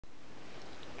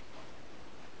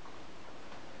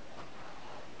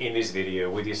In this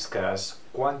video, we discuss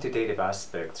quantitative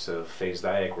aspects of phase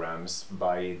diagrams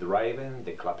by deriving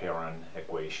the Clapeyron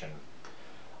equation.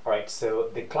 Alright,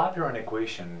 so the Clapeyron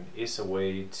equation is a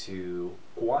way to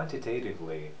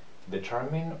quantitatively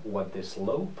determine what the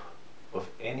slope of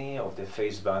any of the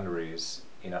phase boundaries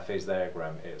in a phase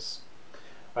diagram is.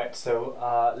 Alright, so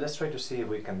let's try to see if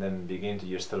we can then begin to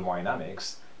use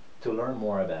thermodynamics to learn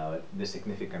more about the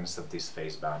significance of these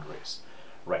phase boundaries.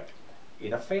 Right.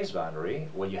 In a phase boundary,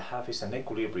 what you have is an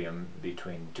equilibrium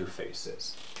between two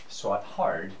phases. So at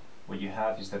heart, what you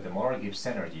have is that the molar Gibbs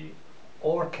energy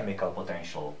or chemical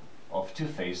potential of two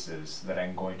phases that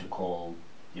I'm going to call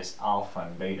just alpha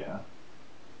and beta.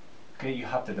 Okay, you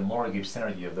have that the molar Gibbs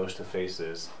energy of those two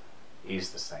phases is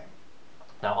the same.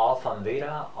 Now alpha and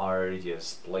beta are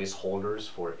just placeholders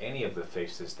for any of the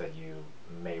phases that you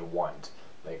may want,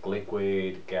 like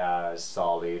liquid, gas,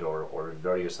 solid, or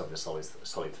various of the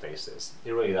solid phases.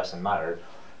 It really doesn't matter,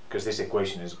 because this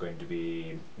equation is going to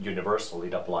be universal.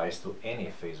 It applies to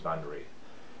any phase boundary.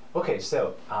 Okay,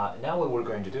 so now what we're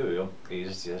going to do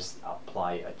is just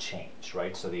apply a change,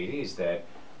 right? So the idea is that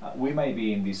we might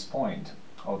be in this point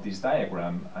of this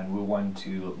diagram, and we want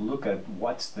to look at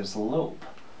what's the slope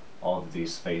of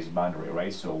this phase boundary,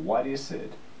 right? So what is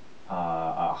it?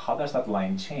 How does that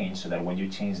line change so that when you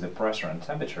change the pressure and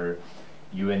temperature,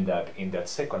 you end up in that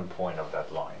second point of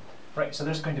that line, right? So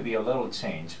there's going to be a little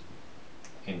change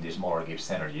in this molar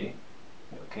Gibbs energy,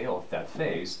 okay, of that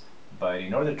phase, but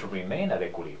in order to remain at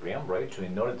equilibrium, right,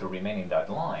 in order to remain in that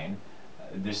line,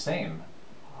 the same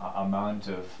amount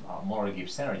of molar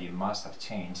Gibbs energy must have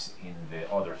changed in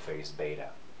the other phase, beta.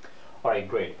 All right,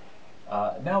 great.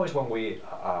 Now is when we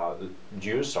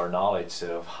use our knowledge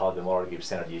of how the molar Gibbs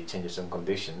energy changes in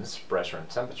conditions, pressure and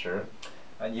temperature,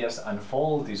 and yes,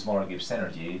 unfold this molar Gibbs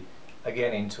energy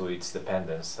again into its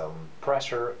dependence on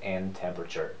pressure and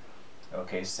temperature.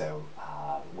 Okay, so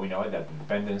we know that the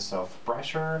dependence of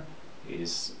pressure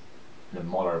is the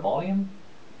molar volume,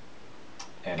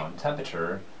 and on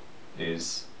temperature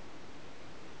is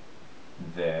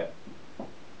the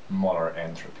molar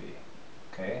entropy.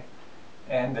 Okay.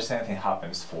 And the same thing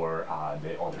happens for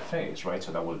the other phase, right?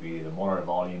 So that will be the molar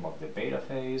volume of the beta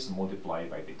phase multiplied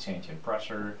by the change in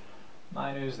pressure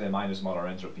minus the molar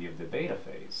entropy of the beta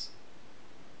phase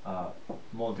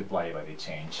multiplied by the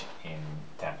change in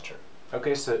temperature.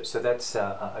 Okay, so that's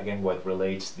again what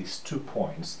relates these 2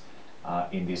 points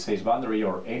in this phase boundary,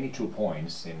 or any 2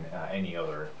 points in any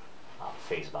other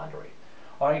phase boundary.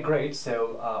 All right, great.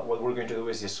 So what we're going to do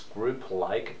is just group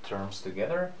like terms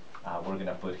together. We're going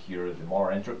to put here the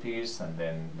molar entropies and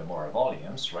then the molar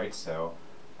volumes, right? So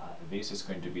this is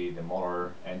going to be the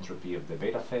molar entropy of the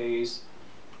beta phase,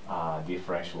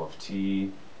 differential of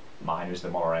T, minus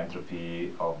the molar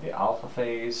entropy of the alpha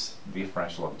phase,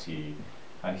 differential of T,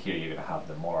 and here you're going to have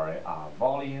the molar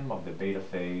volume of the beta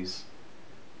phase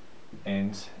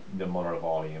and the molar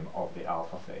volume of the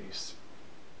alpha phase.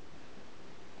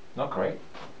 Not great.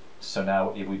 So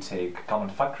now if we take common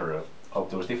factor of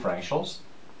those differentials,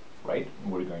 right,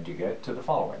 we're going to get to the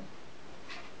following.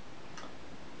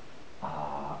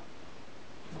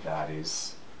 That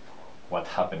is what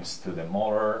happens to the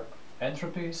molar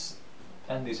entropies,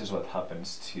 and this is what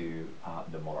happens to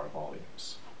the molar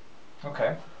volumes.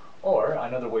 Okay, or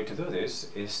another way to do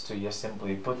this is to just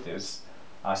simply put this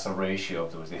as a ratio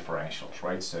of those differentials,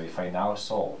 right? So if I now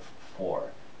solve for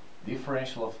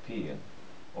differential of P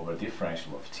over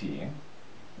differential of T,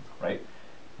 right?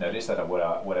 Notice that what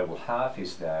I will have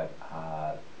is that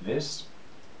this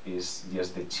is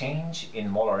just the change in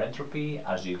molar entropy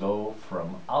as you go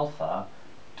from alpha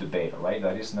to beta, right?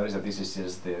 That is, notice that this is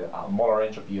just the molar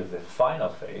entropy of the final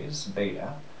phase,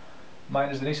 beta,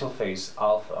 minus the initial phase,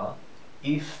 alpha,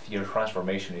 if your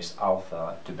transformation is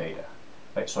alpha to beta.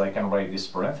 Right? So I can write this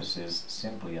parenthesis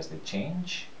simply as the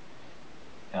change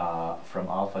from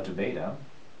alpha to beta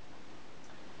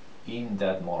in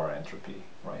that molar entropy,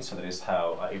 right? So that is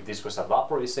how, if this was a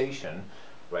vaporization,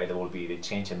 right, there will be the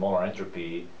change in molar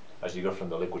entropy as you go from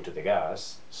the liquid to the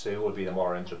gas. So it will be the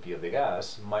molar entropy of the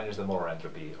gas minus the molar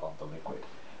entropy of the liquid.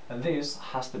 And this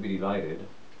has to be divided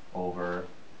over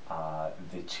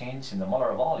the change in the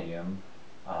molar volume.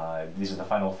 This is the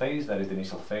final phase, that is the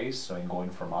initial phase, so in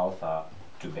going from alpha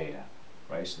to beta,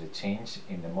 right? So the change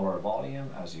in the molar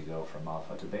volume as you go from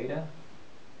alpha to beta.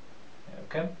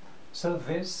 Okay? So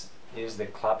this is the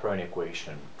Clapeyron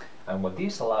equation, and what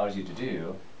this allows you to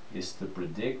do is to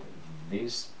predict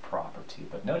this property.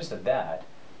 But notice that that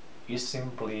is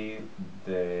simply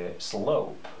the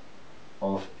slope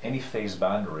of any phase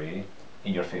boundary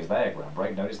in your phase diagram,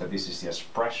 right? Notice that this is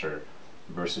just pressure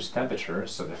versus temperature,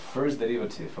 so the first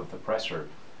derivative of the pressure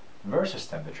versus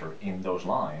temperature in those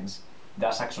lines,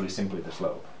 that's actually simply the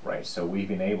slope, right? So we've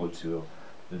been able to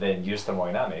then use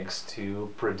thermodynamics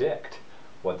to predict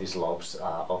what the slopes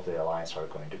of the lines are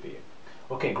going to be.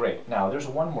 Okay, great. Now there's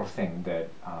one more thing that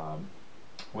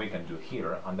we can do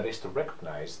here, and that is to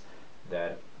recognize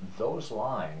that those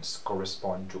lines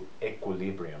correspond to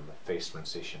equilibrium phase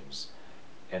transitions.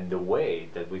 And the way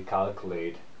that we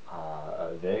calculate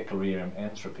the equilibrium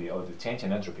entropy, or the change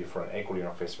in entropy for an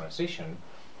equilibrium phase transition,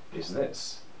 is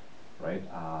this, right?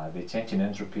 The change in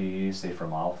entropy, say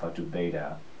from alpha to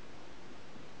beta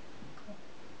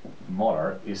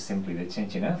molar, is simply the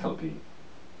change in enthalpy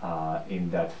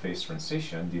in that phase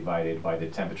transition divided by the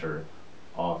temperature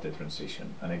of the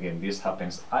transition. And again, this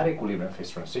happens at equilibrium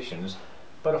phase transitions,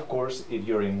 but of course, if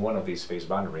you're in one of these phase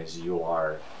boundaries, you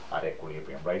are at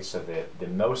equilibrium, right? So the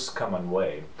most common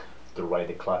way to write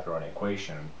the Clapeyron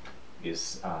equation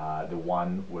is the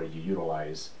one where you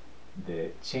utilize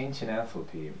the change in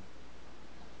enthalpy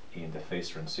in the phase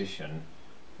transition,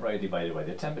 right, divided by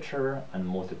the temperature and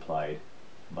multiplied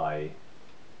by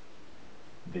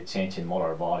the change in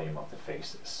molar volume of the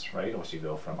phases, right? As you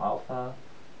go from alpha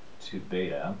to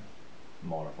beta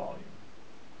molar volume.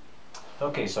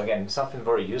 Okay, so again, something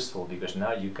very useful, because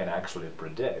now you can actually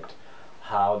predict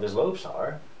how the slopes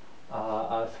are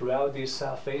throughout this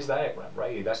phase diagram,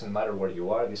 right? It doesn't matter where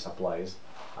you are, this applies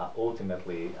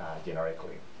ultimately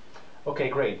generically. Okay,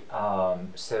 great.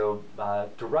 So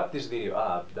to wrap this video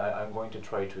up, I'm going to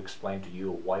try to explain to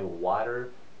you why water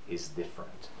is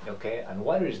different, okay? And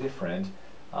water is different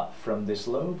from the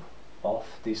slope of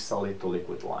this solid to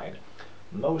liquid line.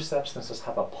 Most substances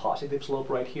have a positive slope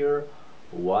right here.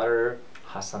 Water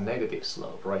has a negative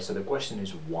slope, right? So the question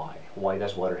is why? Why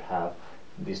does water have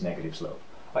this negative slope?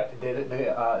 Right,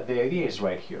 the idea is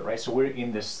right here, right? So we're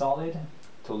in the solid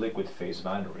to liquid phase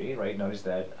boundary, right? Notice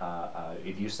that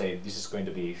if you say this is going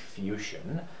to be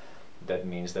fusion, that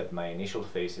means that my initial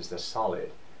phase is the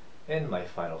solid and my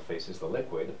final phase is the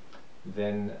liquid.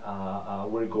 Then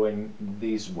we're going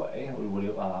this way.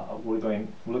 We're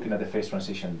going looking at the phase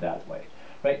transition that way,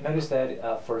 right? Notice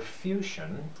that for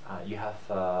fusion, you have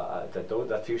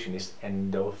that fusion is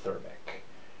endothermic,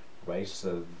 right?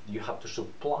 So you have to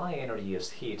supply energy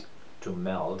as heat to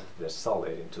melt the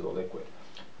solid into the liquid,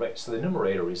 right? So the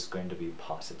numerator is going to be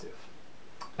positive.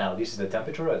 Now this is the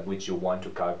temperature at which you want to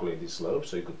calculate the slope,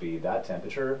 so it could be that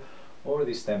temperature or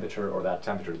this temperature or that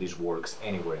temperature. This works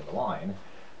anywhere in the line.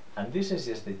 And this is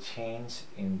just the change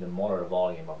in the molar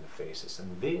volume of the phases,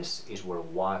 and this is where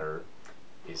water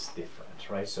is different,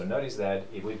 right? So notice that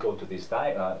if we go to this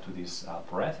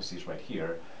parentheses right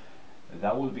here,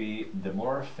 that will be the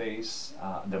molar phase,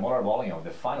 the molar volume of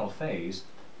the final phase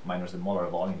minus the molar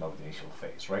volume of the initial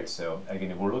phase, right? So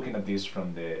again, if we're looking at this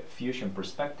from the fusion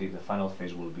perspective, the final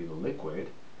phase will be the liquid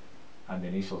and the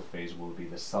initial phase will be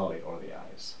the solid or the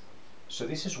ice. So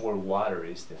this is where water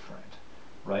is different,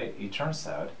 right? It turns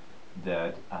out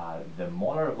that the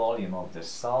molar volume of the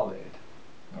solid,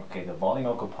 okay, the volume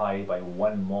occupied by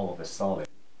 1 mole of the solid,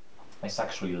 is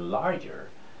actually larger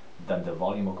than the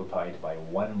volume occupied by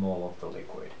 1 mole of the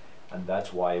liquid. And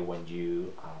that's why when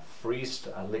you freeze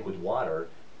liquid water,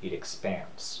 it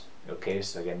expands. Okay,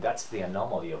 so again, that's the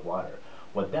anomaly of water.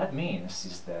 What that means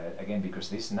is that, again, because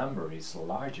this number is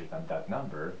larger than that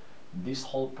number, this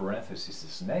whole parenthesis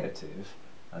is negative,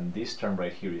 and this term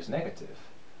right here is negative.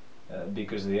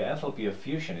 Because the enthalpy of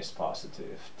fusion is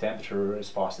positive, temperature is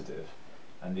positive,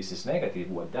 and this is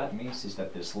negative. What that means is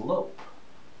that the slope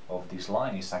of this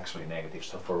line is actually negative.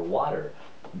 So for water,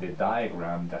 the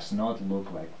diagram does not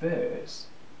look like this.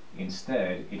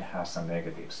 Instead, it has a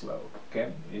negative slope.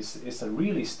 Okay, it's a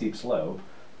really steep slope,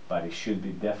 but it should be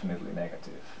definitely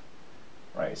negative,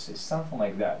 right? So it's something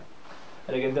like that.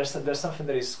 And again, there's something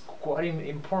that is quite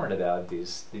important about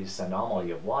this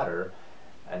anomaly of water,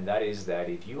 and that is that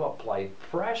if you apply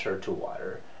pressure to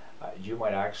water, you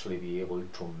might actually be able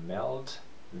to melt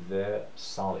the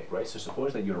solid, right? So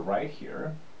suppose that you're right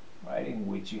here, right, in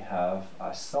which you have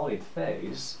a solid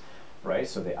phase, right?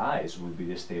 So the ice would be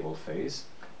the stable phase,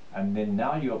 and then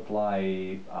now you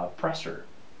apply pressure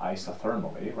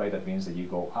isothermally, right? That means that you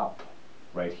go up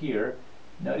right here.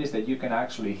 Notice that you can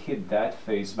actually hit that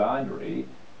phase boundary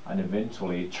and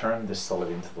eventually turn the solid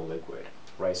into the liquid,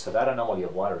 right? So that anomaly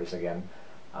of water is again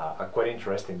quite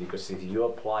interesting, because if you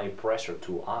apply pressure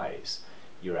to ice,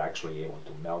 you're actually able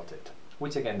to melt it,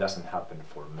 which again doesn't happen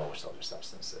for most other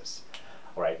substances.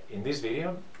 All right, in this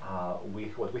video,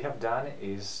 what we have done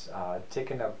is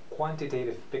taken a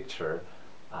quantitative picture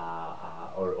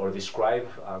or describe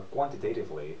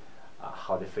quantitatively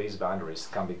how the phase boundaries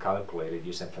can be calculated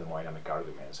using thermodynamic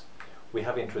arguments. We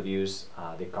have introduced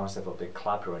the concept of the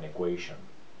Clapeyron equation.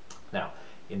 Now,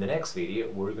 in the next video,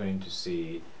 we're going to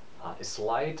see a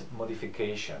slight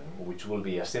modification, which will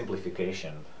be a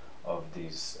simplification of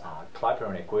this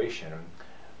Clapeyron equation,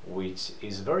 which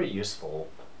is very useful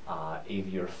if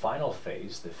your final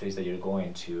phase, the phase that you're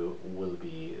going to, will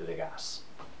be the gas.